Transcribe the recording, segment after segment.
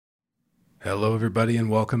Hello, everybody, and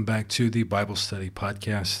welcome back to the Bible Study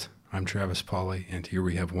Podcast. I'm Travis Pauly, and here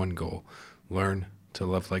we have one goal: learn to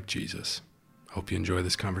love like Jesus. Hope you enjoy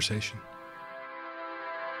this conversation.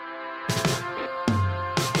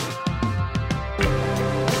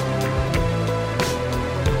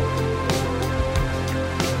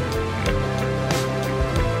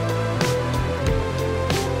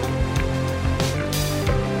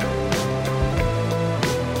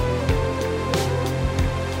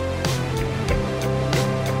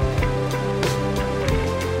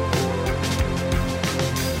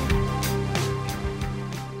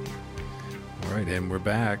 And we're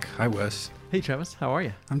back. Hi, Wes. Hey, Travis. How are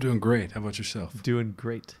you? I'm doing great. How about yourself? Doing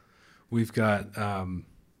great. We've got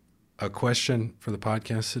a question for the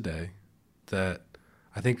podcast today that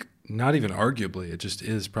I think, not even arguably, it just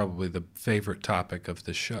is probably the favorite topic of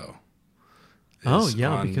the show.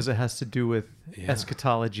 Because it has to do with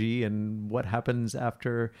eschatology and what happens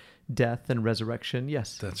after death and resurrection.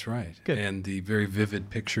 Yes. That's right. Good. And the very vivid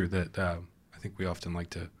picture that I think we often like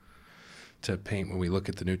to paint when we look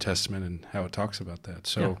at the New Testament and how it talks about that.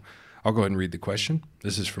 So I'll go ahead and read the question.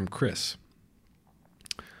 This is from Chris.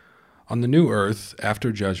 On the new earth,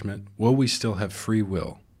 after judgment, will we still have free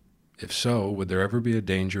will? If so, would there ever be a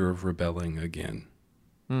danger of rebelling again?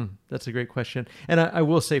 That's a great question. And I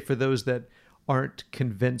will say, for those that aren't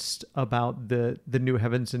convinced about the new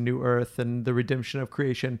heavens and new earth and the redemption of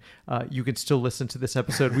creation, you can still listen to this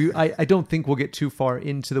episode. I don't think we'll get too far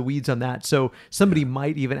into the weeds on that. So somebody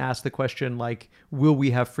might even ask the question, like, will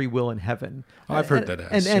we have free will in heaven? I've heard that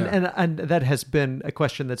asked. And that has been a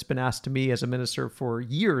question that's been asked to me as a minister for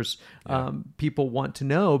years. People want to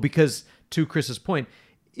know, because to Chris's point,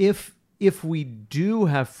 if we do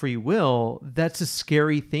have free will, that's a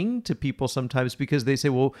scary thing to people sometimes, because they say,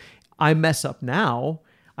 well, I mess up now.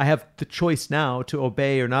 I have the choice now to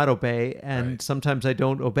obey or not obey, and sometimes I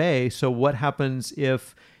don't obey. So what happens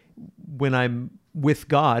if, when I'm with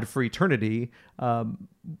God for eternity,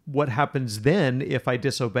 what happens then if I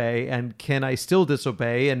disobey? And can I still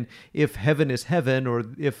disobey? And if heaven is heaven, or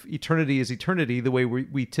if eternity is eternity, the way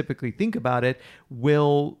we typically think about it,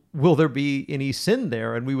 will there be any sin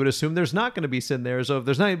there? And we would assume there's not going to be sin there. So if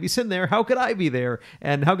there's not going to be sin there, how could I be there?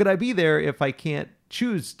 And how could I be there if I can't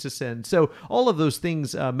choose to sin? So all of those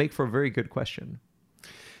things make for a very good question.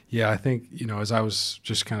 Yeah, I think, as I was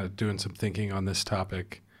just kind of doing some thinking on this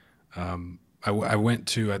topic, I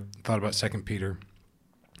thought about 2 Peter,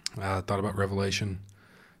 thought about Revelation,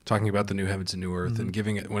 talking about the new heavens and new earth, and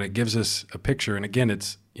when it gives us a picture, and again,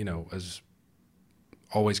 it's, as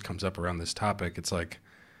always comes up around this topic, it's like,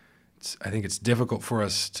 I think it's difficult for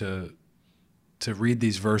us to read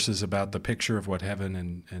these verses about the picture of what heaven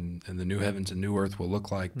and the new heavens and new earth will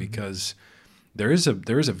look like, because there is a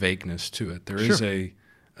vagueness to it. There is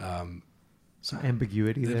some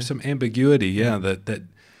ambiguity there. Some ambiguity, that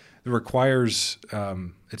requires,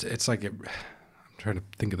 it's like, I'm trying to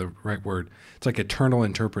think of the right word. It's like eternal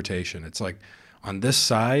interpretation. It's like, on this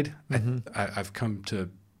side, I've come to,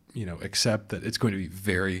 accept that it's going to be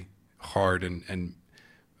very hard and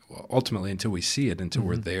ultimately, until we see it, until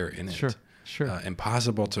we're there in it. Sure.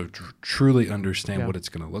 Impossible to truly understand what it's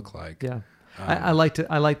going to look like. Yeah. I like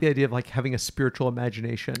the idea of like having a spiritual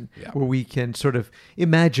imagination where we can sort of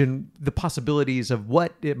imagine the possibilities of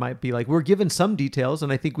what it might be like. We're given some details,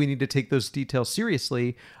 and I think we need to take those details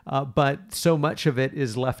seriously, but so much of it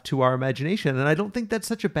is left to our imagination, and I don't think that's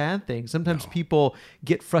such a bad thing. Sometimes people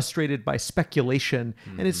get frustrated by speculation,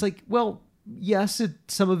 and it's like, well, yes,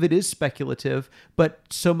 some of it is speculative, but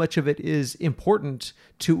so much of it is important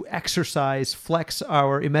to flex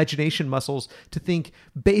our imagination muscles to think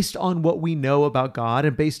based on what we know about God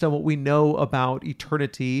and based on what we know about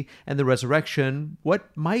eternity and the resurrection. What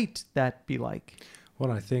might that be like?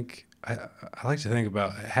 Well, I think I like to think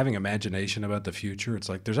about having imagination about the future. It's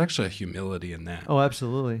like there's actually a humility in that. Oh,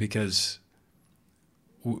 absolutely. Because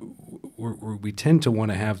we tend to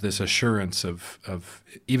want to have this assurance of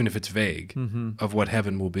even if it's vague, of what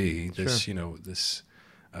heaven will be, this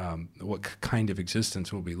what kind of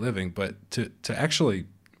existence we'll be living, but to actually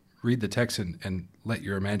read the text and let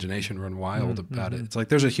your imagination run wild about it. It's like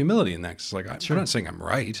there's a humility in that. It's like, I'm not saying I'm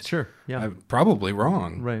right. Sure, yeah. I'm probably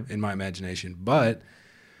wrong in my imagination, but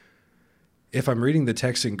if I'm reading the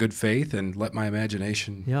text in good faith and let my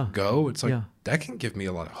imagination go, it's like that can give me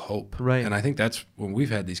a lot of hope. Right. And I think that's when we've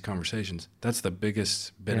had these conversations, that's the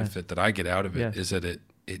biggest benefit that I get out of it, is that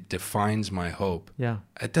it defines my hope. Yeah.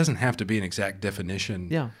 It doesn't have to be an exact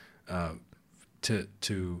definition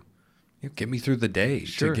to get me through the day,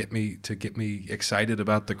 Sure. to get me excited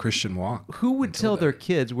about the Christian walk. Who would until tell their then.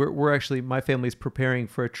 kids? We're actually, my family's preparing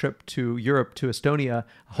for a trip to Europe, to Estonia.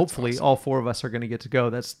 Hopefully, awesome. all four of us are going to get to go.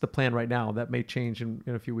 That's the plan right now. That may change in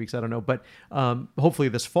a few weeks. I don't know, but hopefully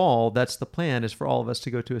this fall, that's the plan, is for all of us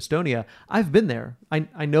to go to Estonia. I've been there.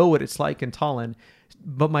 I know what it's like in Tallinn,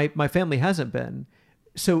 but my family hasn't been.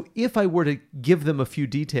 So if I were to give them a few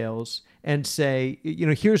details and say,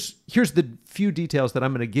 here's the few details that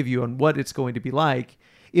I'm going to give you on what it's going to be like,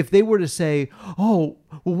 if they were to say, oh,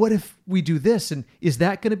 well, what if we do this? And is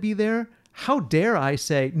that going to be there? How dare I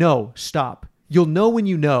say, no, stop. You'll know when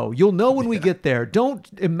you know. You'll know when we get there. Don't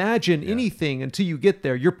imagine anything until you get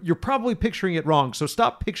there. You're probably picturing it wrong, so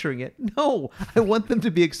stop picturing it. No, I want them to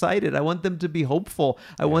be excited. I want them to be hopeful.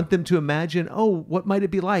 I want them to imagine, oh, what might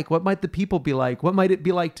it be like? What might the people be like? What might it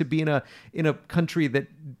be like to be in a country that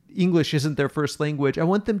English isn't their first language? I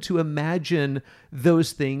want them to imagine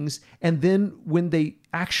those things, and then when they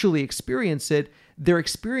actually experience it, their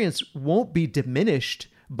experience won't be diminished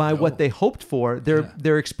by what they hoped for.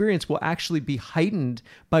 Their experience will actually be heightened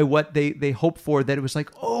by what they hoped for, that it was like,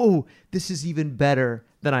 oh, this is even better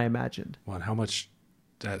than I imagined. Well, and how much,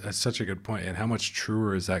 that's such a good point. And how much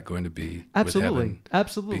truer is that going to be? Absolutely. With heaven?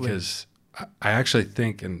 Absolutely. Because I actually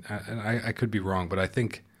think, and I could be wrong, but I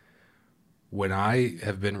think when I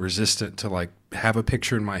have been resistant to like have a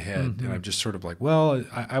picture in my head, and I'm just sort of like, well,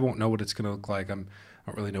 I won't know what it's going to look like. I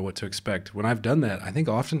don't really know what to expect. When I've done that, I think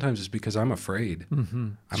oftentimes it's because I'm afraid.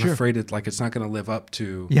 I'm afraid it's not going to live up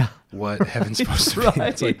to what heaven's supposed to be.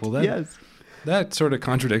 It's like, well, that sort of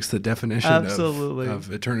contradicts the definition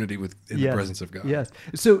of eternity in the presence of God. Yes.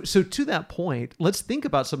 So to that point, let's think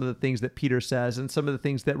about some of the things that Peter says and some of the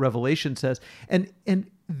things that Revelation says. And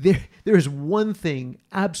there is one thing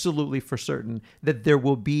absolutely for certain, that there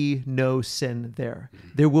will be no sin there.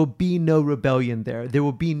 There will be no rebellion there. There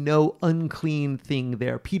will be no unclean thing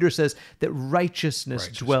there. Peter says that righteousness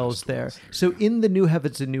dwells there. So in the new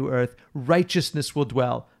heavens and new earth, righteousness will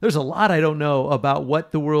dwell. There's a lot I don't know about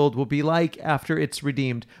what the world will be like after it's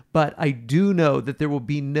redeemed, but I do know that there will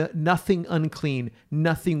be nothing unclean,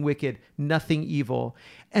 nothing wicked, nothing evil.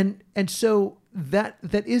 And so that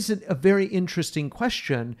isn't a very interesting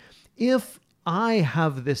question. If I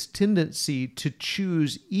have this tendency to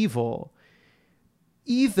choose evil,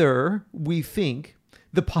 either we think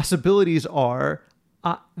the possibilities are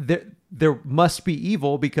there must be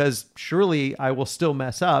evil because surely I will still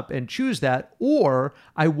mess up and choose that, or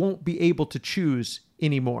I won't be able to choose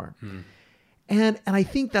anymore. And I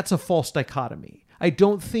think that's a false dichotomy. I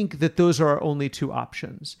don't think that those are our only two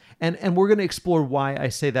options. And we're going to explore why I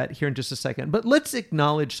say that here in just a second. But let's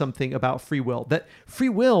acknowledge something about free will, that free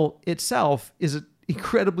will itself is an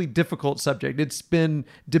incredibly difficult subject. It's been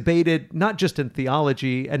debated not just in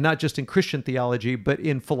theology and not just in Christian theology, but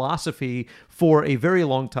in philosophy for a very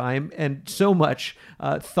long time. And so much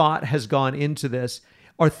thought has gone into this.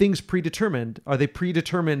 Are things predetermined? Are they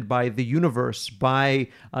predetermined by the universe? By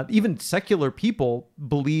even secular people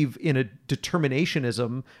believe in a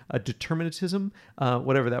determinationism,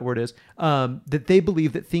 whatever that word is, that they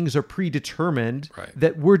believe that things are predetermined,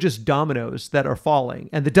 that we're just dominoes that are falling.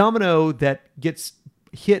 And the domino that gets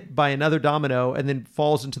hit by another domino and then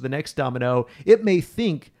falls into the next domino, it may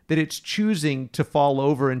think that it's choosing to fall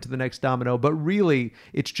over into the next domino, but really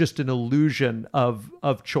it's just an illusion of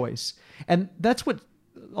choice. And that's what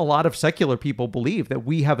a lot of secular people believe, that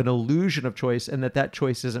we have an illusion of choice and that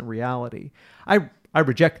choice isn't reality. I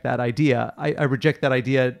reject that idea. I reject that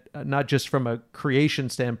idea not just from a creation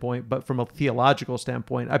standpoint, but from a theological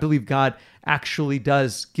standpoint. I believe God actually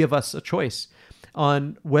does give us a choice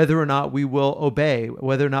on whether or not we will obey,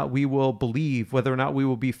 whether or not we will believe, whether or not we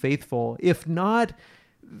will be faithful. If not,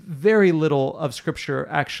 very little of Scripture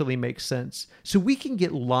actually makes sense. So we can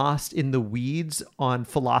get lost in the weeds on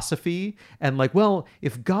philosophy and like, well,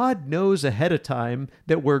 if God knows ahead of time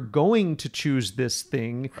that we're going to choose this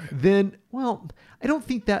thing, then, well, I don't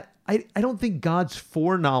think God's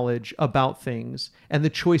foreknowledge about things and the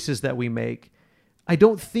choices that we make, I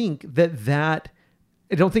don't think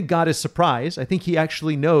God is surprised. I think he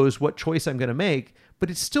actually knows what choice I'm going to make, but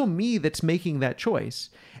it's still me that's making that choice.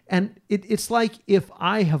 And it's like if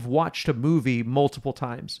I have watched a movie multiple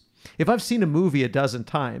times, if I've seen a movie a dozen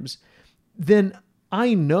times, then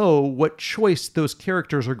I know what choice those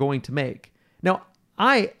characters are going to make. Now,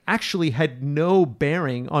 I actually had no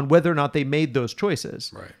bearing on whether or not they made those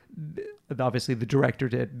choices. Right. Obviously, the director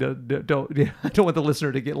did. I don't want the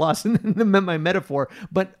listener to get lost in my metaphor.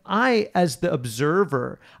 But I, as the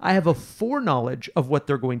observer, I have a foreknowledge of what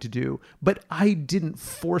they're going to do, but I didn't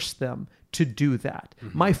force them to do that.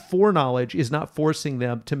 Mm-hmm. My foreknowledge is not forcing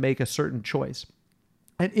them to make a certain choice.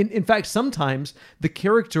 And in fact, sometimes the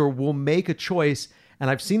character will make a choice, and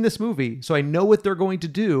I've seen this movie, so I know what they're going to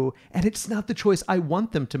do, and it's not the choice I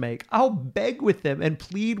want them to make. I'll beg with them and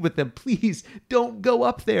plead with them, please don't go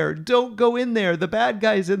up there. Don't go in there. The bad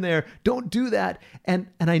guy's in there. Don't do that. And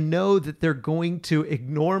I know that they're going to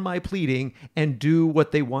ignore my pleading and do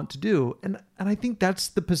what they want to do. And I think that's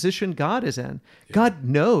the position God is in. Yeah. God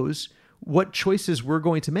knows what choices we're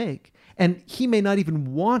going to make. And he may not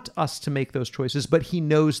even want us to make those choices, but he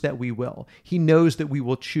knows that we will. He knows that we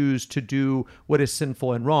will choose to do what is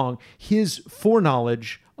sinful and wrong. His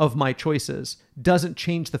foreknowledge of my choices doesn't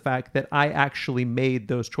change the fact that I actually made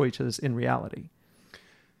those choices in reality.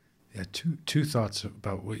 Yeah, two thoughts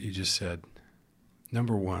about what you just said.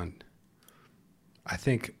 Number one, I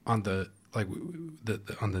think on the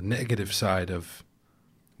negative side of,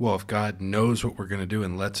 well, if God knows what we're going to do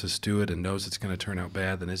and lets us do it and knows it's going to turn out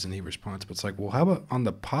bad, then isn't he responsible? It's like, well, how about on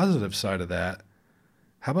the positive side of that?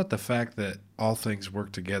 How about the fact that all things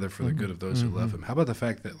work together for the good of those who love him? How about the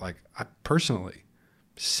fact that, like, I personally,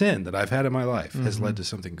 sin that I've had in my life has led to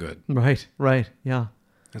something good? Right, yeah.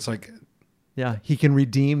 It's like... Yeah, he can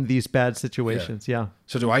redeem these bad situations, yeah.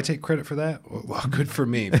 So do I take credit for that? Well, good for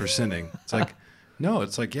me for sinning. It's like... No,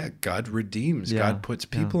 it's like, yeah, God redeems. Yeah, God puts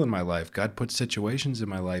people in my life. God puts situations in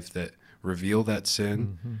my life that reveal that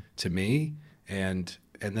sin to me. And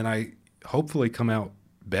then I hopefully come out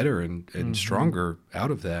better and stronger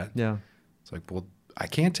out of that. Yeah. It's like, well, I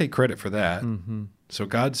can't take credit for that. So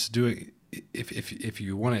God's doing, if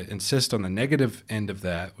you want to insist on the negative end of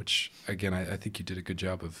that, which, again, I think you did a good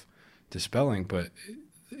job of dispelling, but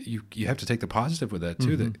you have to take the positive with that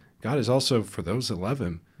too, that God is also, for those that love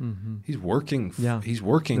him, he's working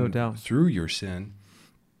no through your sin.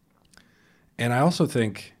 And I also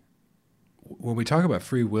think when we talk about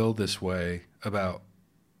free will this way, about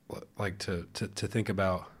like to think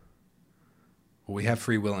about, well, we have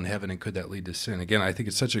free will in heaven and could that lead to sin? Again, I think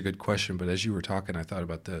it's such a good question, but as you were talking, I thought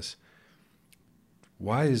about this.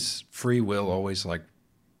 Why is free will always like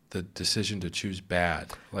the decision to choose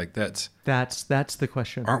bad? Like that's the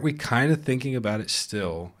question. Aren't we kind of thinking about it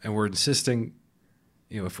still? And we're insisting,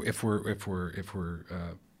 you know, if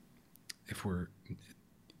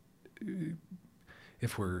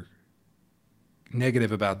we're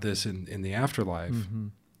negative about this in the afterlife,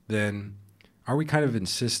 then are we kind of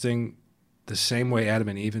insisting the same way Adam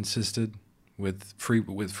and Eve insisted with free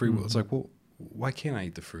will? It's like, well, why can't I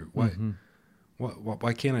eat the fruit?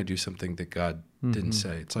 Why can't I do something that God didn't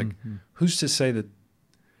say? It's like, who's to say that?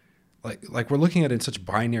 Like we're looking at it in such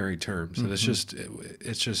binary terms that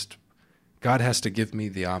it's just God has to give me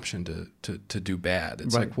the option to do bad.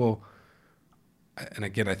 It's like, well, and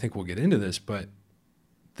again, I think we'll get into this, but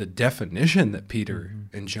the definition that Peter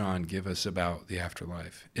and John give us about the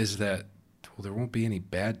afterlife is that, well, there won't be any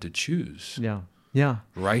bad to choose. Yeah.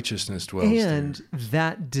 Righteousness dwells and there.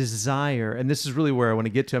 That desire, and this is really where I want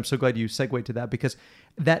to get to. I'm so glad you segued to that, because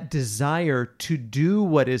that desire to do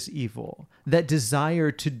what is evil, that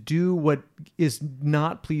desire to do what is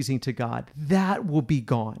not pleasing to God, that will be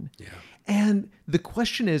gone. Yeah. And the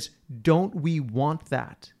question is, don't we want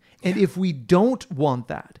that? And if we don't want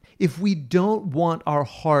that, if we don't want our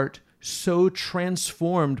heart so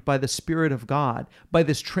transformed by the Spirit of God, by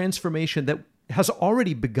this transformation that has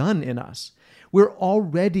already begun in us, we're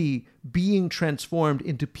already being transformed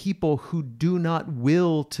into people who do not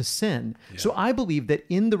will to sin. Yeah. So I believe that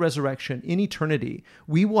in the resurrection, in eternity,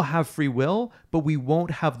 we will have free will, but we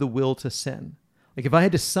won't have the will to sin. Like if I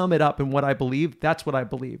had to sum it up in what I believe, that's what I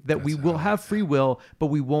believe, that we will have free will, but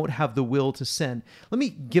we won't have the will to sin. Let me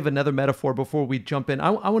give another metaphor before we jump in. I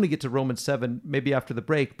want to get to Romans 7, maybe after the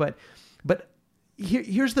break, but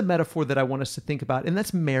here's the metaphor that I want us to think about, and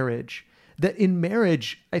that's marriage. That in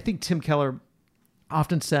marriage, I think Tim Keller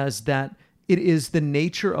often says that it is the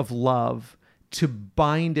nature of love to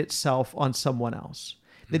bind itself on someone else.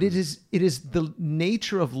 That it is the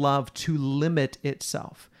nature of love to limit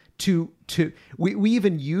itself. We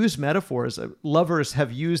even use metaphors. Lovers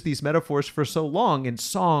have used these metaphors for so long in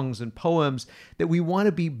songs and poems that we want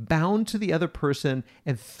to be bound to the other person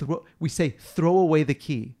and throw away the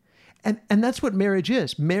key. And that's what marriage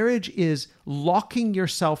is. Marriage is locking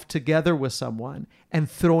yourself together with someone and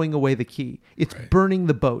throwing away the key. It's burning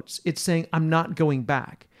the boats. It's saying, I'm not going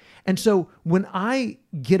back. And so when I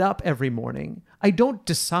get up every morning, I don't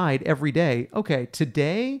decide every day, okay,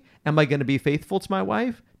 today, am I going to be faithful to my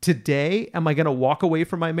wife? Today, am I going to walk away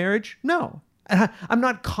from my marriage? No. I'm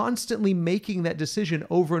not constantly making that decision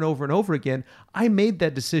over and over and over again. I made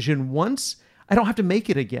that decision once. I don't have to make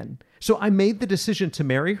it again. So I made the decision to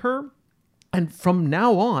marry her. And from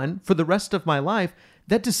now on, for the rest of my life,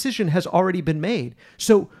 that decision has already been made.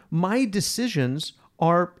 So my decisions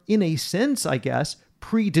are, in a sense, I guess,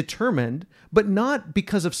 predetermined, but not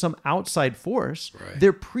because of some outside force. Right.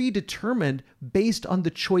 They're predetermined based on the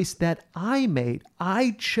choice that I made.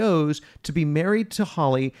 I chose to be married to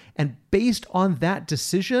Holly, and based on that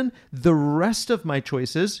decision, the rest of my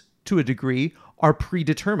choices, to a degree, are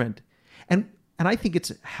predetermined. And I think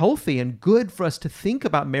it's healthy and good for us to think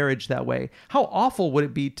about marriage that way. How awful would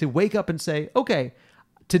it be to wake up and say, okay,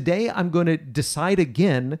 today I'm going to decide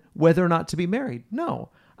again whether or not to be married? No.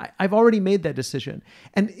 I've already made that decision.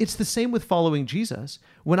 And it's the same with following Jesus.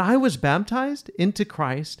 When I was baptized into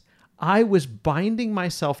Christ, I was binding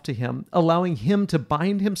myself to him, allowing him to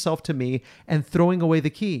bind himself to me, and throwing away the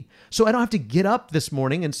key. So I don't have to get up this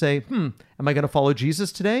morning and say, am I going to follow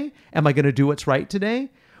Jesus today? Am I going to do what's right today?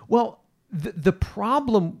 Well, the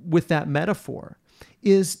problem with that metaphor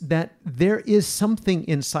is that there is something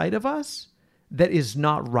inside of us that is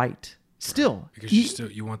not right. Still. Because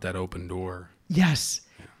you want that open door. Yes.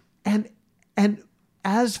 And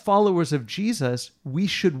as followers of Jesus, we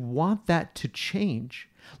should want that to change.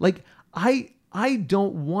 Like, I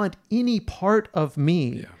don't want any part of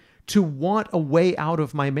me to want a way out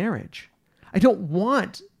of my marriage. I don't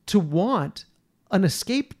want to want an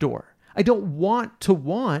escape door. I don't want to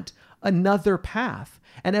want another path.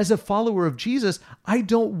 And as a follower of Jesus, I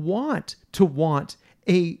don't want to want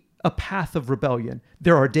a path of rebellion.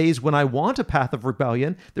 There are days when I want a path of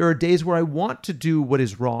rebellion. There are days where I want to do what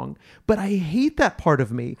is wrong, but I hate that part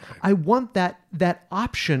of me. I want that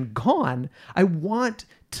option gone. I want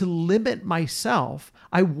to limit myself.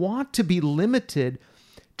 I want to be limited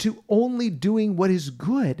to only doing what is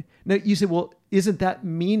good. Now you say, well, isn't that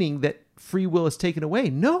meaning that free will is taken away?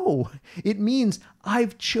 No, it means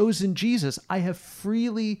I've chosen Jesus. I have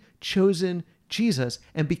freely chosen Jesus.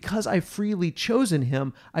 And because I've freely chosen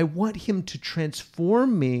him, I want him to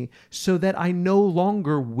transform me so that I no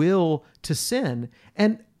longer will to sin.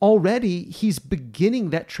 And already he's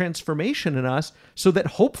beginning that transformation in us so that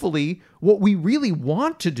hopefully what we really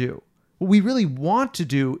want to do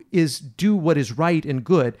is do what is right and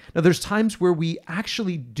good. Now, there's times where we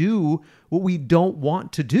actually do what we don't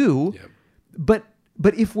want to do, but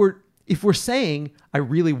if we're saying, I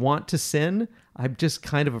really want to sin, I'm just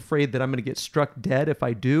kind of afraid that I'm going to get struck dead if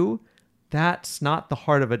I do, that's not the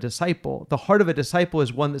heart of a disciple. The heart of a disciple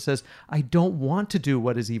is one that says, I don't want to do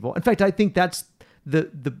what is evil. In fact, I think that's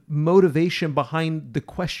the motivation behind the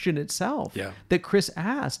question itself that Chris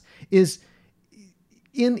asked is,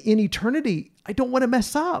 in eternity, I don't want to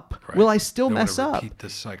mess up. Right. Will I still mess up? Repeat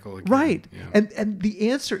this cycle again. Right. Yeah. And the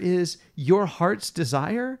answer is your heart's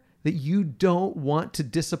desire that you don't want to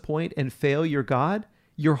disappoint and fail your God.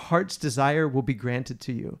 Your heart's desire will be granted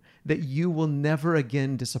to you, that you will never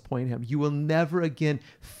again disappoint him. You will never again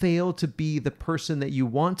fail to be the person that you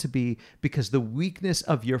want to be, because the weakness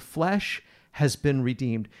of your flesh has been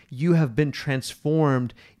redeemed. You have been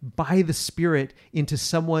transformed by the Spirit into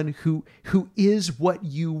someone who is what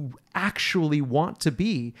you actually want to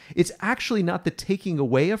be. It's actually not the taking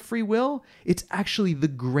away of free will. It's actually the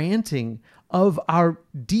granting of our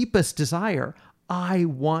deepest desire. I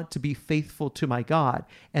want to be faithful to my God.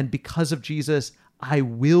 And because of Jesus, I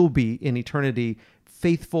will be in eternity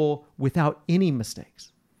faithful without any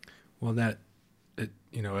mistakes. Well,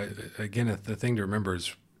 again, the thing to remember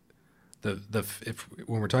is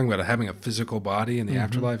when we're talking about having a physical body in the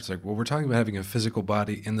afterlife, it's like, well, we're talking about having a physical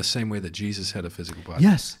body in the same way that Jesus had a physical body.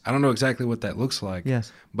 Yes. I don't know exactly what that looks like.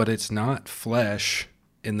 Yes. But it's not flesh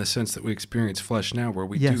in the sense that we experience flesh now, where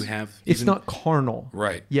we do have... It's not carnal.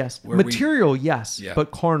 Right. Yes. Material, yes,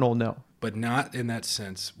 but carnal, no. But not in that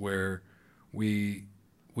sense where we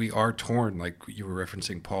are torn, like you were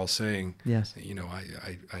referencing Paul saying, yes,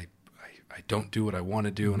 I don't do what I want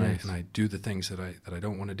to do, and I do the things that I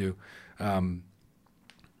don't want to do.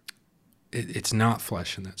 It's not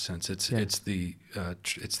flesh in that sense. It's the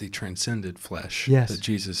transcended flesh that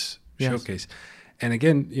Jesus showcased. And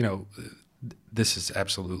again, this is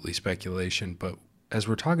absolutely speculation, but as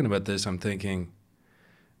we're talking about this, I'm thinking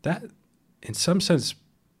that in some sense,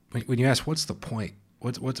 when you ask what's the point,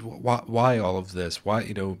 why all of this, why,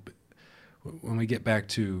 when we get back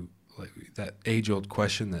to like that age-old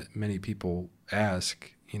question that many people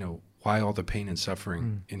ask, why all the pain and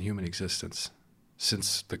suffering in human existence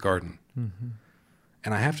since the garden? Mm-hmm.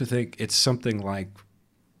 And I have to think it's something like,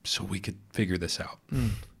 so we could figure this out.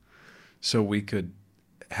 So we could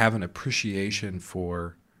have an appreciation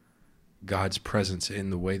for God's presence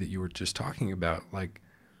in the way that you were just talking about. Like,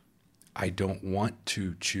 I don't want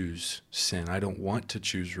to choose sin. I don't want to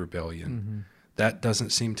choose rebellion. Mm-hmm. That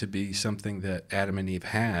doesn't seem to be something that Adam and Eve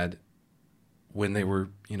had when they were,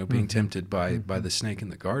 being tempted by the snake in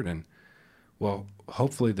the garden. Well,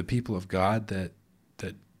 hopefully the people of God that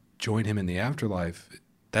join him in the afterlife,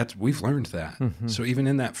 we've learned that. Mm-hmm. So even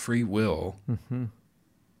in that free will, Mm-hmm.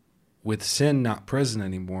 with sin not present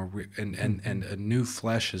anymore, and Mm-hmm. a new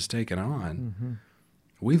flesh is taken on, Mm-hmm.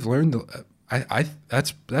 we've learned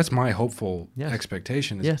that's my hopeful Yes.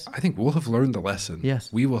 expectation. Is Yes. I think we'll have learned the lesson.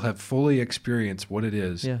 Yes. We will have fully experienced what it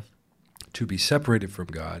is Yes. to be separated from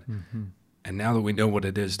God. Mm-hmm. And now that we know what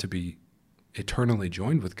it is to be eternally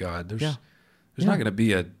joined with God, there's Yeah. not going to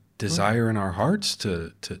be a desire in our hearts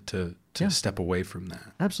to Yeah. step away from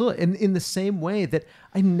that. Absolutely. And in the same way that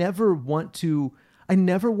I never want to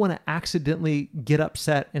accidentally get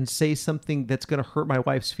upset and say something that's going to hurt my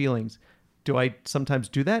wife's feelings. Do I sometimes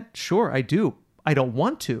do that? Sure, I do. I don't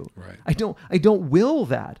want to. Right. I don't will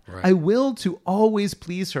that. Right. I will to always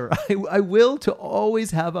please her. I will to always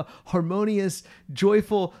have a harmonious,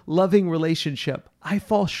 joyful, loving relationship. I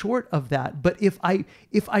fall short of that. But if I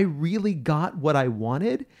really got what I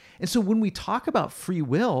wanted, and so when we talk about free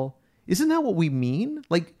will, isn't that what we mean?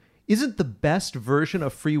 Like, isn't the best version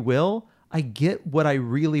of free will, I get what I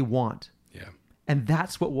really want? Yeah. And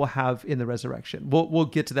that's what we'll have in the resurrection. We'll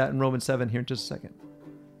get to that in Romans 7 here in just a second.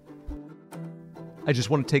 I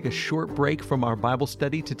just want to take a short break from our Bible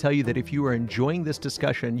study to tell you that if you are enjoying this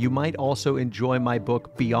discussion, you might also enjoy my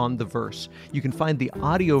book, Beyond the Verse. You can find the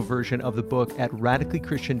audio version of the book at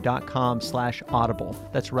radicallychristian.com/audible.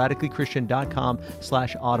 That's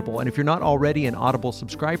radicallychristian.com/audible. And if you're not already an Audible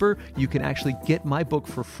subscriber, you can actually get my book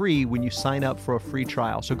for free when you sign up for a free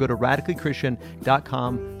trial. So go to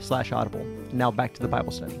radicallychristian.com/audible. Now back to the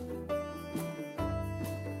Bible study.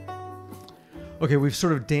 Okay, we've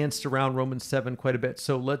sort of danced around Romans 7 quite a bit.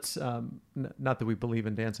 So let's, not that we believe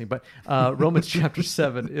in dancing, but Romans chapter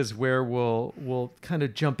 7 is where we'll kind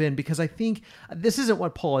of jump in, because I think this isn't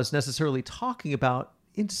what Paul is necessarily talking about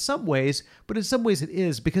in some ways, but in some ways it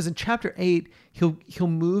is, because in chapter 8, he'll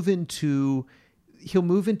move into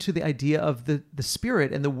the idea of the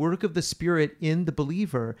Spirit and the work of the Spirit in the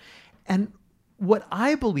believer. And what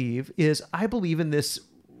I believe in this,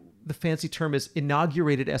 the fancy term is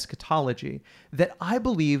inaugurated eschatology, that I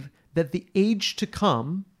believe that the age to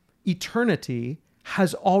come, eternity,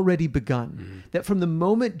 has already begun. Mm-hmm. That from the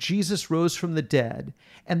moment Jesus rose from the dead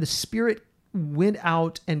and the Spirit went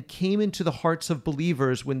out and came into the hearts of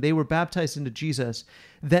believers when they were baptized into Jesus,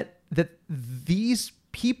 that these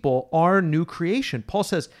people are new creation. Paul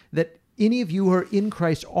says that any of you who are in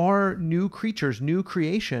Christ are new creatures, new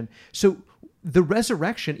creation. So the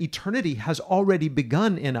resurrection, eternity, has already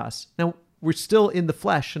begun in us. Now, we're still in the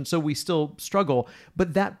flesh, and so we still struggle.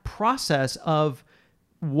 But that process of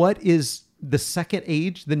what is the second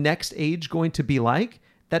age, the next age going to be like,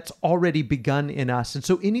 that's already begun in us. And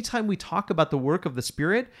so anytime we talk about the work of the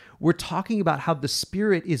Spirit, we're talking about how the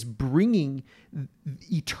Spirit is bringing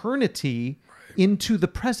eternity into the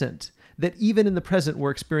present, that even in the present,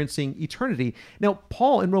 we're experiencing eternity. Now,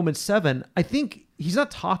 Paul in Romans 7, I think he's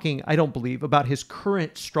not talking, I don't believe, about his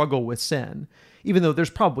current struggle with sin, even though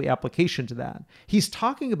there's probably application to that. He's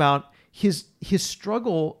talking about his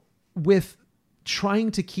struggle with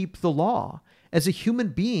trying to keep the law, as a human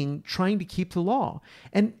being trying to keep the law.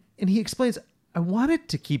 And he explains, I wanted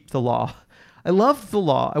to keep the law. I loved the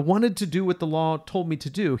law. I wanted to do what the law told me to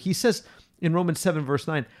do. He says in Romans 7, verse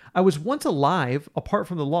 9, I was once alive apart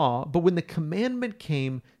from the law, but when the commandment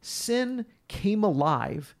came, sin came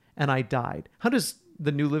alive and I died. How does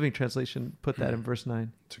the New Living Translation put that in verse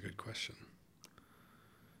 9? That's a good question.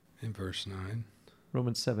 In verse 9.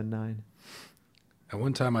 Romans 7:9. At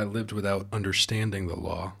one time I lived without understanding the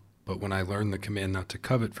law, but when I learned the command not to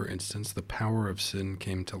covet, for instance, the power of sin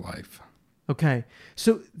came to life. Okay,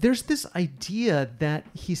 so there's this idea that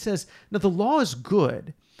he says, now the law is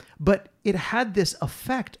good, but it had this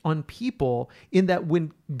effect on people in that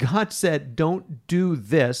when God said, don't do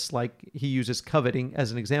this, like he uses coveting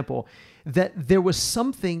as an example, that there was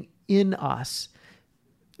something in us,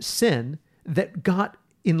 sin, that got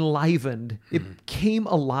enlivened. It came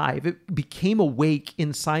alive. It became awake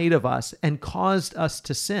inside of us and caused us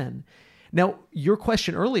to sin. Now, your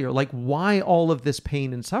question earlier, like why all of this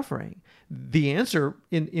pain and suffering? The answer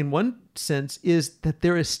in one sense is that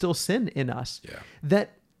there is still sin in us. Yeah.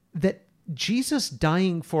 That Jesus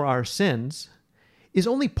dying for our sins is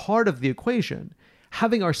only part of the equation.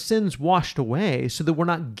 Having our sins washed away so that we're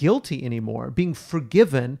not guilty anymore, being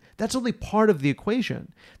forgiven, that's only part of the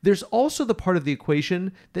equation. There's also the part of the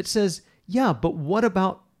equation that says, yeah, but what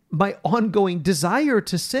about my ongoing desire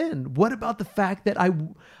to sin? What about the fact that I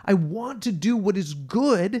want to do what is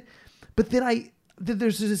good, but that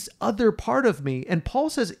there's this other part of me? And Paul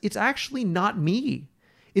says, it's actually not me.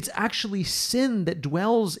 It's actually sin that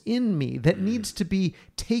dwells in me that needs to be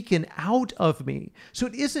taken out of me. So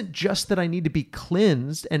it isn't just that I need to be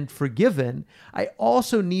cleansed and forgiven. I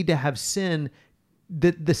also need to have sin,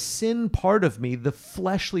 the sin part of me, the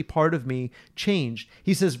fleshly part of me, changed.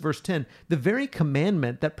 He says, verse 10, the very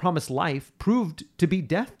commandment that promised life proved to be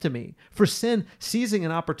death to me. For sin, seizing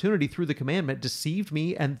an opportunity through the commandment, deceived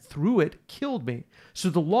me and through it killed me. So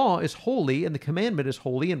the law is holy and the commandment is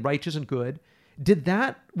holy and righteous and good. Did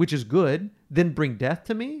that which is good then bring death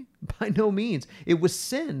to me? By no means. It was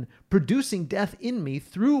sin producing death in me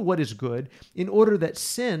through what is good, in order that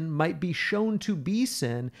sin might be shown to be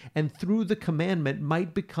sin, and through the commandment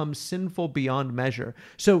might become sinful beyond measure.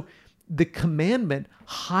 So the commandment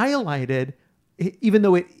highlighted, even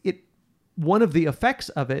though it one of the effects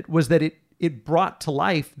of it was that it brought to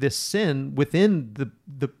life this sin within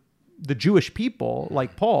the Jewish people,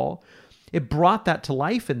 like Paul. It brought that to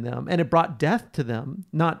life in them, and it brought death to them.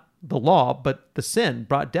 Not the law, but the sin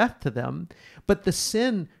brought death to them. But the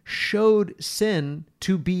sin showed sin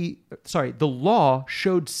to be, the law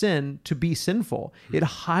showed sin to be sinful. It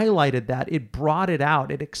highlighted that. It brought it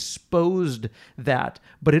out. It exposed that.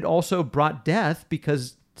 But it also brought death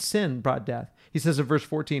because sin brought death. He says in verse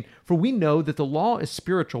 14, for we know that the law is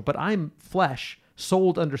spiritual, but I'm flesh,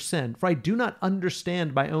 sold under sin. For I do not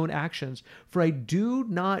understand my own actions. For I do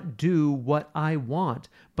not do what I want,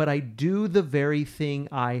 but I do the very thing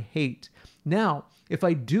I hate. Now, if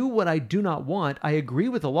I do what I do not want, I agree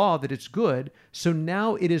with the law that it's good. So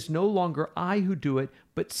now it is no longer I who do it,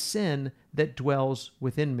 but sin that dwells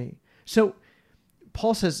within me. So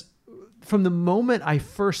Paul says, from the moment I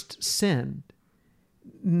first sinned,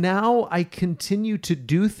 now I continue to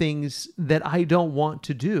do things that I don't want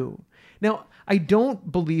to do. Now, I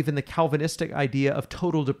don't believe in the Calvinistic idea of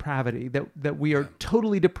total depravity, that we are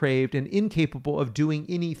totally depraved and incapable of doing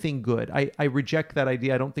anything good. I reject that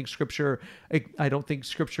idea. I don't think Scripture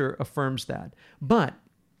affirms that. But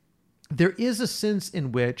there is a sense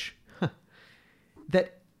in which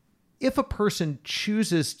that if a person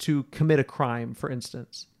chooses to commit a crime, for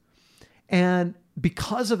instance, and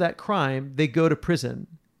because of that crime, they go to prison,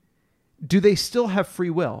 do they still have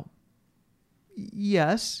free will?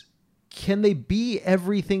 Yes. Can they be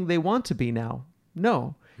everything they want to be now?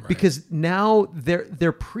 No, right. Because now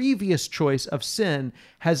their previous choice of sin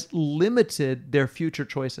has limited their future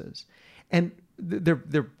choices, and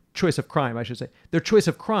their choice of crime, I should say, their choice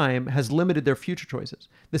of crime has limited their future choices.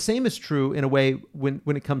 The same is true in a way when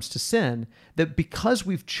it comes to sin, that because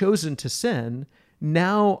we've chosen to sin,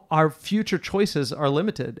 now our future choices are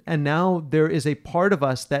limited, and now there is a part of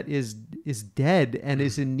us that is dead and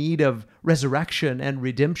is in need of resurrection and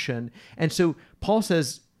redemption. And so Paul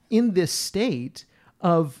says, in this state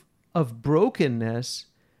of brokenness,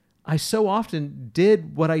 I so often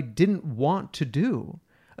did what I didn't want to do.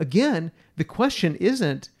 Again, the question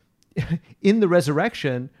isn't, in the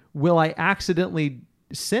resurrection, will I accidentally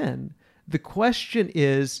sin? The question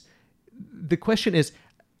is,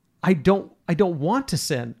 I don't want to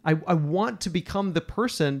sin. I want to become the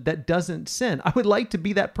person that doesn't sin. I would like to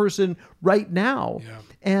be that person right now.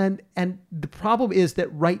 Yeah. And the problem is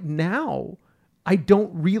that right now, I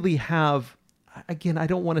don't really have, again, I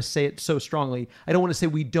don't want to say it so strongly. I don't want to say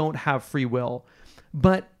we don't have free will,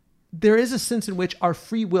 but there is a sense in which our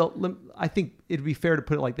free will, I think it'd be fair to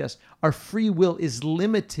put it like this. Our free will is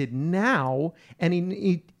limited now, and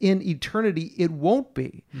in eternity, it won't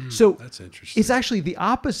be. So that's interesting. It's actually the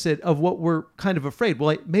opposite of what we're kind of afraid.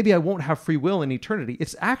 Well, maybe I won't have free will in eternity.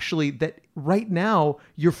 It's actually that right now,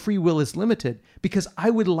 your free will is limited because I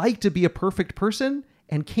would like to be a perfect person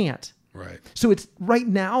and can't. Right. So it's right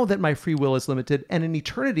now that my free will is limited, and in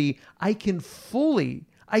eternity, I can fully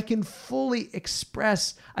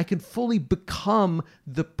express, I can fully become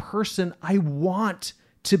the person I want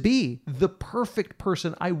to be, the perfect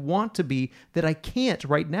person I want to be, that I can't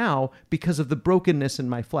right now because of the brokenness in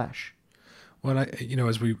my flesh. Well,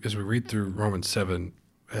 as we read through Romans 7,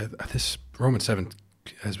 this Romans 7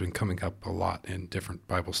 has been coming up a lot in different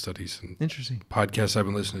Bible studies and interesting podcasts I've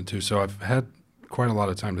been listening to. So I've had quite a lot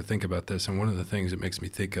of time to think about this. And one of the things it makes me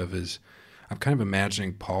think of is I'm kind of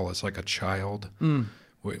imagining Paul as like a child.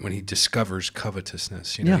 When he discovers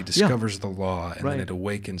covetousness, he discovers the law, and then it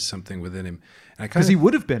awakens something within him. Because he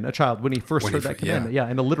would have been a child when he first heard that commandment,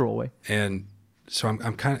 in a literal way. And so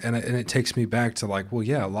I'm kind of, and it takes me back to like, well,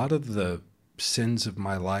 yeah, a lot of the sins of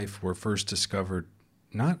my life were first discovered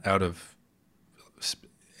not out of,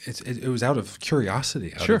 it was out of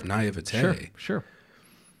curiosity, out of naivete. Sure.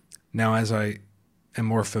 Now, as I am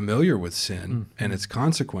more familiar with sin and its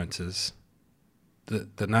consequences,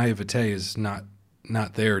 the naivete is not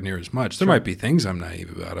there near as much. There might be things I'm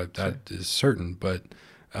naive about. That is certain, but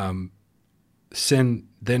sin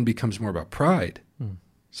then becomes more about pride.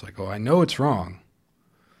 It's like, oh, I know it's wrong,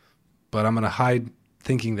 but I'm going to hide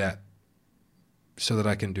thinking that so that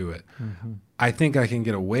I can do it. I think I can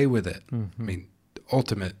get away with it. I mean,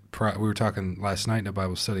 ultimate pride. We were talking last night in a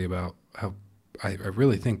Bible study about how I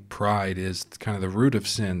really think pride is kind of the root of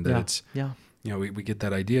sin. That it's, we get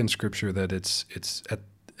that idea in Scripture that it's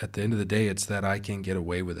at the end of the day, it's that I can get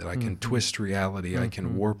away with it. I can twist reality. I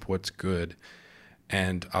can warp what's good,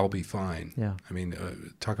 and I'll be fine. Yeah. I mean,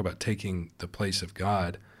 talk about taking the place of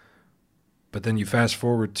God. But then you fast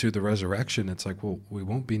forward to the resurrection. It's like, well, we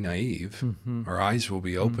won't be naive. Our eyes will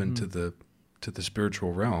be open to the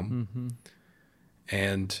spiritual realm.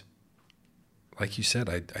 And like you said,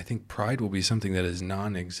 I think pride will be something that is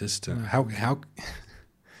non-existent.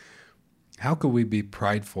 How could we be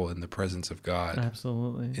prideful in the presence of God?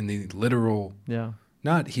 Absolutely. In the literal,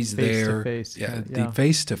 not he's Face there. to face. The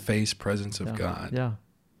face-to-face presence of God. Yeah.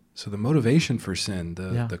 So the motivation for sin,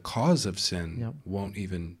 the cause of sin won't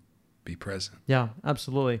even be present. Yeah,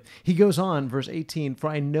 absolutely. He goes on, verse 18, "For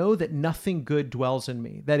I know that nothing good dwells in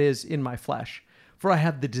me, that is, in my flesh. For I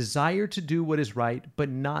have the desire to do what is right, but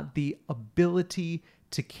not the ability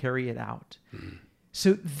to carry it out."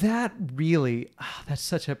 So that really, that's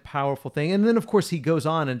such a powerful thing. And then, of course, he goes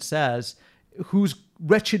on and says, "Whose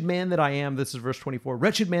wretched man that I am," this is verse 24,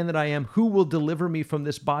 "wretched man that I am, who will deliver me from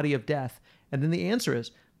this body of death?" And then the answer is,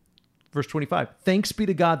 verse 25, "Thanks be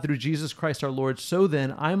to God through Jesus Christ our Lord. So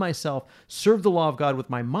then I myself serve the law of God with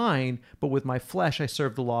my mind, but with my flesh I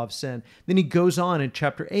serve the law of sin." Then he goes on in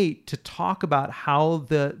chapter 8 to talk about how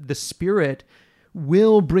the Spirit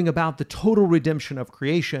will bring about the total redemption of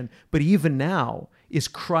creation, but even now is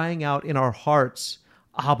crying out in our hearts,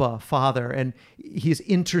 "Abba, Father," and he's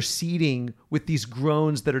interceding with these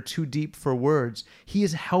groans that are too deep for words. He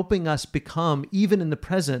is helping us become, even in the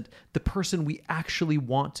present, the person we actually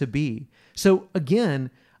want to be. So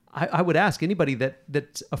again, I would ask anybody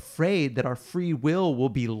that's afraid that our free will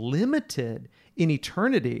be limited in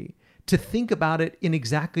eternity to think about it in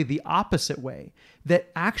exactly the opposite way,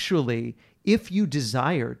 that actually, if you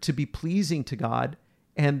desire to be pleasing to God,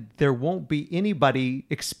 and there won't be anybody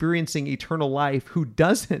experiencing eternal life who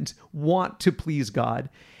doesn't want to please God.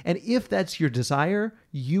 And if that's your desire,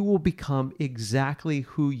 you will become exactly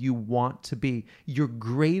who you want to be. Your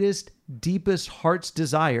greatest, deepest heart's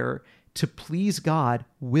desire to please God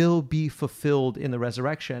will be fulfilled in the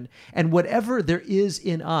resurrection. And whatever there is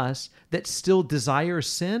in us that still desires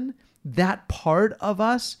sin, that part of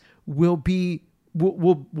us will die.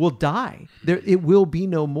 It will be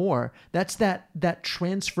no more. That's that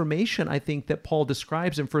transformation, I think, that Paul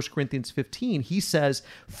describes in 1 Corinthians 15. He says,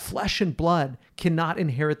 flesh and blood cannot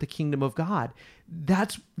inherit the kingdom of God.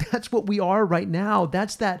 That's what we are right now.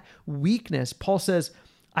 That's that weakness. Paul says,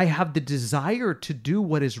 I have the desire to do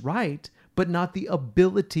what is right, but not the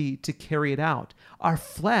ability to carry it out. Our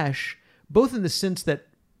flesh, both in the sense that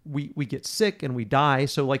we get sick and we die,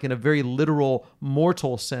 so like in a very literal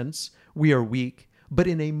mortal sense, we are weak, but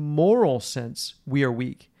in a moral sense, we are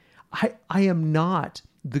weak. I am not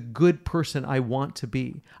the good person I want to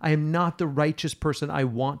be. I am not the righteous person I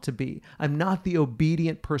want to be. I'm not the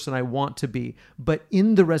obedient person I want to be. But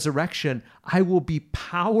in the resurrection, I will be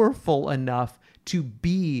powerful enough to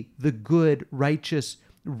be the good, righteous,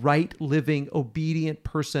 right living, obedient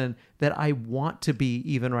person that I want to be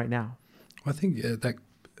even right now. Well, I think that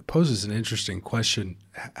poses an interesting question.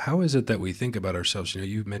 How is it that we think about ourselves?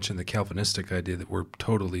 You mentioned the Calvinistic idea that we're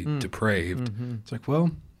totally depraved. Mm-hmm. It's like,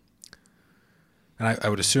 well, and I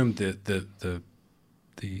would assume that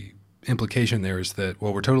the implication there is that,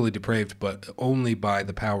 well, we're totally depraved, but only by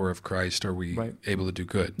the power of Christ are we able to do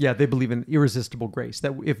good. Yeah, they believe in irresistible grace,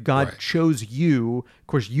 that if God chose you, of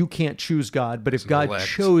course, you can't choose God, but if God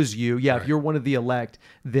chose you, if you're one of the elect,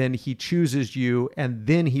 then he chooses you, and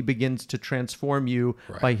then he begins to transform you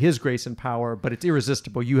by his grace and power, but it's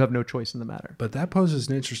irresistible. You have no choice in the matter. But that poses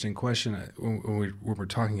an interesting question when we're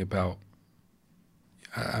talking about,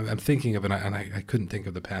 I'm thinking of, and I couldn't think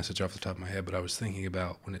of the passage off the top of my head, but I was thinking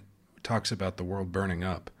about when it talks about the world burning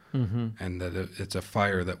up, and that it's a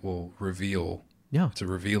fire that will reveal. Yeah, it's a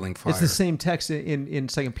revealing fire. It's the same text in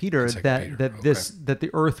 2 Peter that the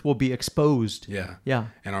earth will be exposed. Yeah,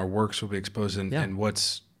 and our works will be exposed, and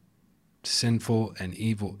what's sinful and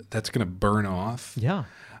evil, that's going to burn off. Yeah,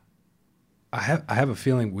 I have a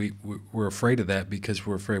feeling we're afraid of that because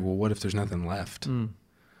we're afraid. Well, what if there's nothing left? And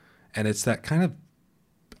it's that kind of,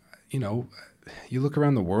 you look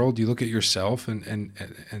around the world, you look at yourself,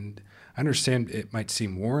 and I understand it might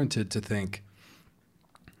seem warranted to think,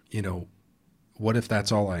 what if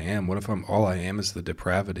that's all I am? What if all I am is the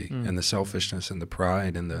depravity and the selfishness and the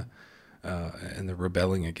pride and the and they're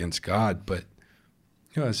rebelling against God. But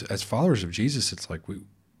as followers of Jesus, it's like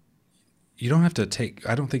you don't have to take.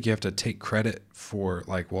 I don't think you have to take credit for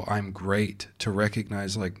like, well, I'm great, to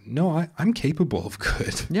recognize like, no, I'm capable of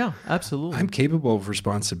good. Yeah, absolutely. I'm capable of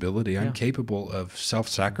responsibility. I'm Yeah. capable of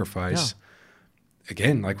self-sacrifice. Yeah.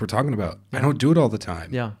 Again, like we're talking about, I don't do it all the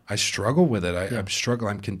time. Yeah. I struggle with it. Yeah.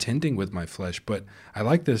 I'm contending with my flesh. But I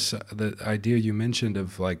like this, the idea you mentioned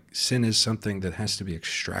of like sin is something that has to be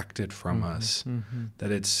extracted from us. Mm-hmm.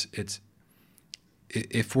 That it's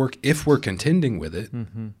if we're contending with it,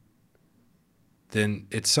 Mm-hmm. then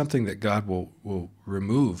it's something that God will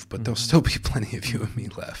remove. But there'll still be plenty of you and me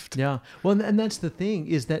left. Yeah. Well, and that's the thing,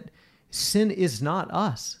 is that sin is not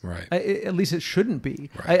us. Right. At least it shouldn't be.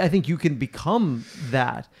 Right. I think you can become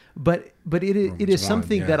that, but it is Romans 1,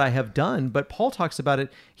 something yeah. that I have done. But Paul talks about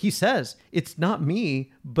it. He says it's not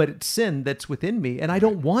me, but it's sin that's within me, and I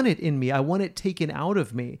don't want it in me. I want it taken out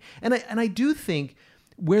of me. And I do think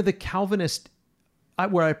where the Calvinist,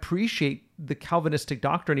 where I appreciate the Calvinistic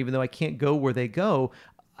doctrine, even though I can't go where they go,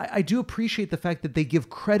 I do appreciate the fact that they give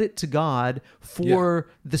credit to God for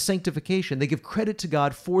the sanctification. They give credit to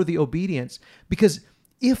God for the obedience. Because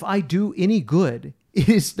if I do any good, it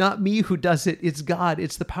is not me who does it. It's God.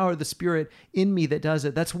 It's the power of the Spirit in me that does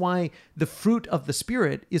it. That's why the fruit of the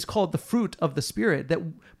Spirit is called the fruit of the Spirit.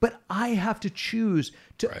 But I have to choose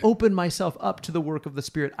to Right. open myself up to the work of the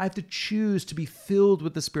Spirit. I have to choose to be filled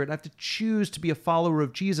with the Spirit. I have to choose to be a follower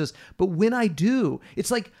of Jesus. But when I do,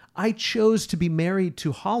 it's like I chose to be married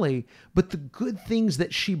to Holly, but the good things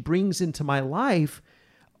that she brings into my life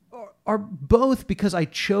are both because I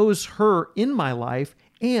chose her in my life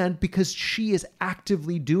and because she is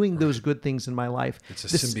actively doing those good things in my life. It's a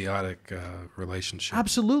This- symbiotic relationship.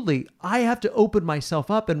 Absolutely. I have to open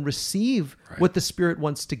myself up and receive Right. what the Spirit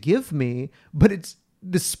wants to give me, but it's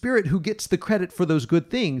the Spirit who gets the credit for those good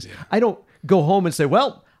things. Yeah. I don't go home and say,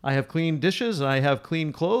 well, I have clean dishes and I have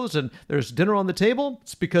clean clothes and there's dinner on the table.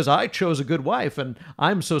 It's because I chose a good wife and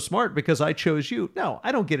I'm so smart because I chose you. No,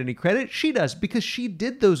 I don't get any credit. She does, because she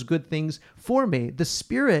did those good things for me. The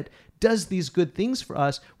Spirit does these good things for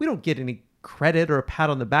us. We don't get any credit or a pat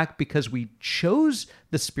on the back because we chose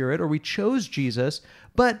the Spirit or we chose Jesus,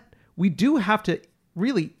 but we do have to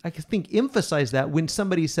really, I think, emphasize that when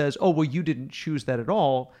somebody says, oh, well, you didn't choose that at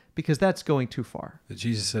all, because that's going too far. That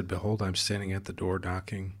Jesus said, behold, I'm standing at the door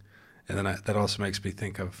knocking. And then that also makes me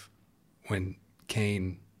think of when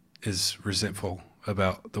Cain is resentful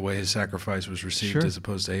about the way his sacrifice was received Sure. as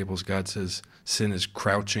opposed to Abel's. God says sin is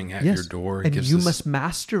crouching at Yes. your door. And you must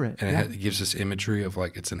master it. And Yeah. it gives this imagery of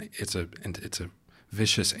like it's a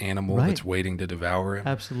vicious animal Right. that's waiting to devour him.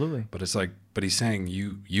 Absolutely. But it's like, but he's saying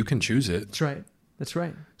you can choose it. That's right. That's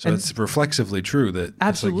right. So And- it's reflexively true that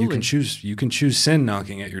Absolutely. it's like you can choose sin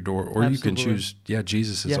knocking at your door, or you can Absolutely. choose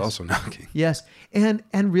Jesus is Yes. also knocking. Yes, and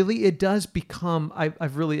really, it does become.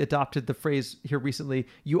 I've really adopted the phrase here recently.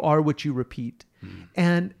 You are what you repeat,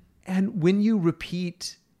 and when you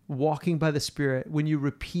repeat walking by the Spirit, when you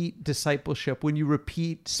repeat discipleship, when you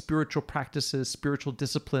repeat spiritual practices, spiritual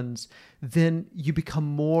disciplines, then you become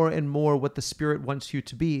more and more what the Spirit wants you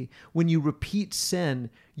to be. When you repeat sin,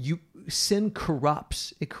 sin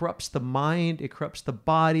corrupts. It corrupts the mind, it corrupts the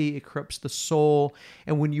body, it corrupts the soul.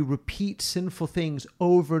 And when you repeat sinful things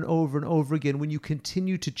over and over and over again, when you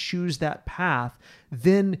continue to choose that path,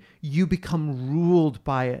 then you become ruled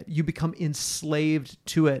by it. You become enslaved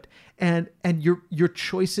to it. And your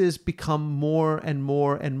choices become more and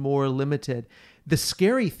more and more limited. The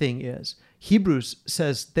scary thing is, Hebrews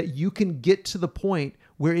says that you can get to the point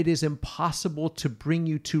where it is impossible to bring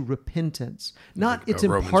you to repentance. Not Like, it's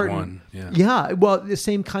Romans important. 1, yeah. Yeah, well, the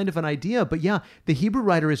same kind of an idea, but yeah, the Hebrew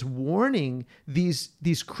writer is warning these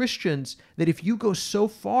Christians that if you go so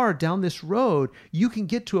far down this road, you can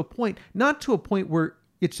get to a point, not to a point where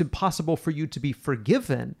it's impossible for you to be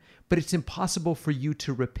forgiven, but it's impossible for you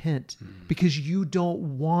to repent because you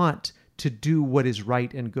don't want to do what is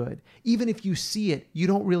right and good. Even if you see it, you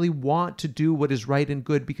don't really want to do what is right and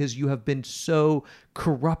good because you have been so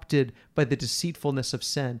corrupted by the deceitfulness of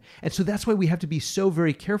sin. And so that's why we have to be so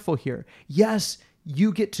very careful here. Yes,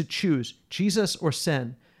 you get to choose Jesus or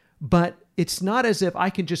sin, but it's not as if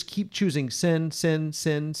I can just keep choosing sin, sin,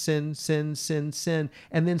 sin, sin, sin, sin, sin,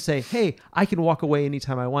 and then say, hey, I can walk away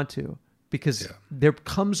anytime I want to. Because there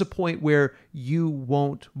comes a point where you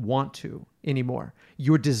won't want to anymore.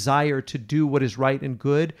 Your desire to do what is right and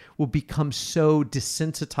good will become so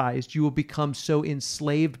desensitized. You will become so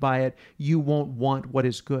enslaved by it, you won't want what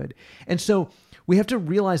is good. And so we have to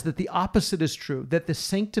realize that the opposite is true, that the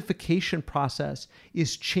sanctification process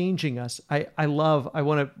is changing us. I want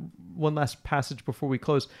to one last passage before we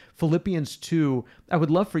close. Philippians 2. I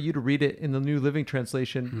would love for you to read it in the New Living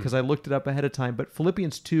Translation because I looked it up ahead of time. But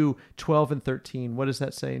Philippians 2, 12 and 13. What does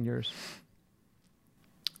that say in yours?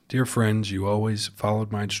 Dear friends, you always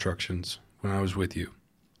followed my instructions when I was with you.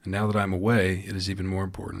 And now that I'm away, it is even more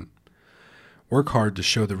important. Work hard to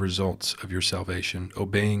show the results of your salvation,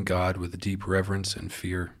 obeying God with deep reverence and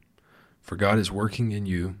fear. For God is working in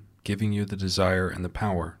you, giving you the desire and the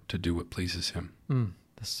power to do what pleases him.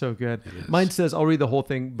 That's so good. It is. Mine says, I'll read the whole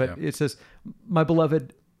thing, but it says, my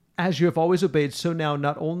beloved, as you have always obeyed, so now,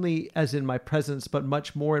 not only as in my presence, but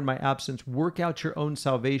much more in my absence, work out your own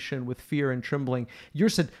salvation with fear and trembling.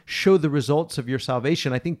 Yours said, show the results of your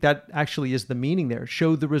salvation. I think that actually is the meaning there.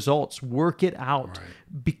 Show the results, work it out,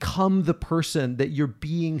 become the person that you're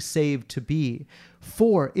being saved to be.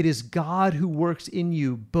 For it is God who works in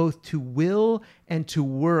you both to will and to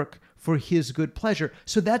work for his good pleasure.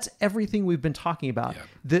 So that's everything we've been talking about.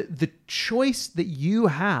 The choice that you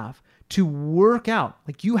have to work out,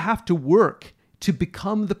 like you have to work to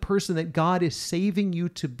become the person that God is saving you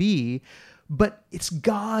to be, but it's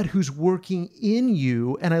God who's working in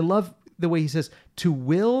you. And I love the way he says to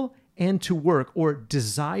will and to work, or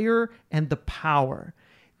desire and the power,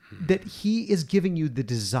 that he is giving you the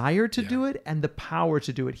desire to do it and the power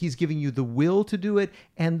to do it. He's giving you the will to do it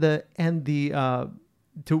and the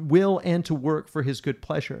to will and to work for his good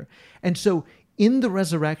pleasure. And so in the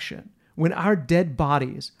resurrection, when our dead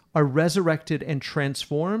bodies are resurrected and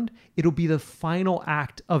transformed, it'll be the final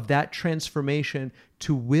act of that transformation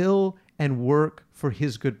to will and work for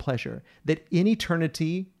his good pleasure. That in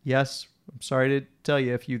eternity, yes, I'm sorry to tell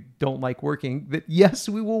you if you don't like working, that yes,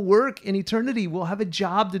 we will work in eternity. We'll have a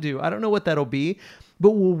job to do. I don't know what that'll be,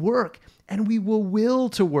 but we'll work, and we will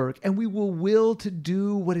to work, and we will to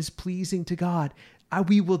do what is pleasing to God.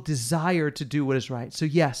 We will desire to do what is right. So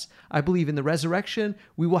yes, I believe in the resurrection,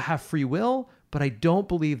 we will have free will, but I don't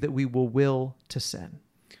believe that we will to sin.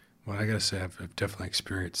 Well, I got to say, I've definitely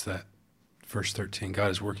experienced that. Verse 13, God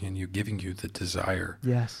is working in you, giving you the desire.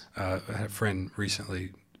 Yes. I had a friend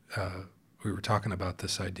recently, we were talking about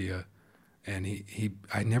this idea, and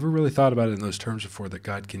I never really thought about it in those terms before, that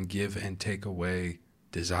God can give and take away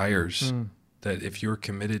desires, that if you're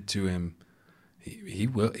committed to him, he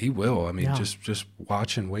will. I mean, just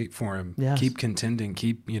watch and wait for him. Yes. Keep contending,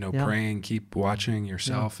 keep, praying, keep watching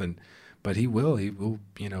yourself. But he will,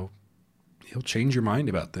 he'll change your mind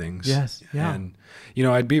about things. Yes. Yeah. And,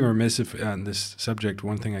 I'd be remiss if on this subject,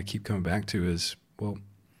 one thing I keep coming back to is, well,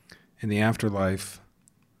 in the afterlife,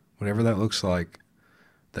 whatever that looks like,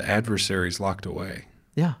 the adversary's locked away.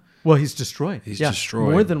 Yeah. Well, he's destroyed. He's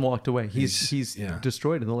destroyed. More than walked away. He's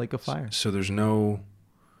destroyed in the lake of fire. So there's no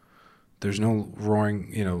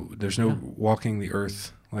roaring, there's no walking the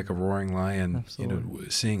earth like a roaring lion, Absolutely.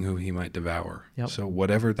 Seeing who he might devour. Yep. So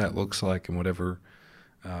whatever that looks like, and whatever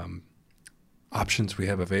options we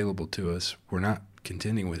have available to us, we're not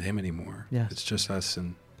contending with him anymore. Yes. It's just us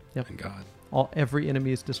and God. Every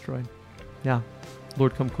enemy is destroyed. Yeah.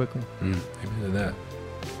 Lord, come quickly. Amen to that.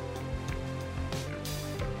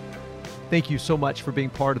 Thank you so much for being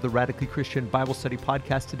part of the Radically Christian Bible Study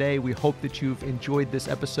Podcast today. We hope that you've enjoyed this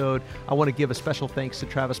episode. I want to give a special thanks to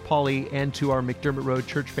Travis Pauly and to our McDermott Road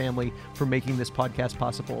Church family for making this podcast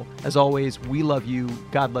possible. As always, we love you,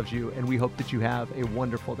 God loves you, and we hope that you have a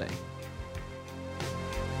wonderful day.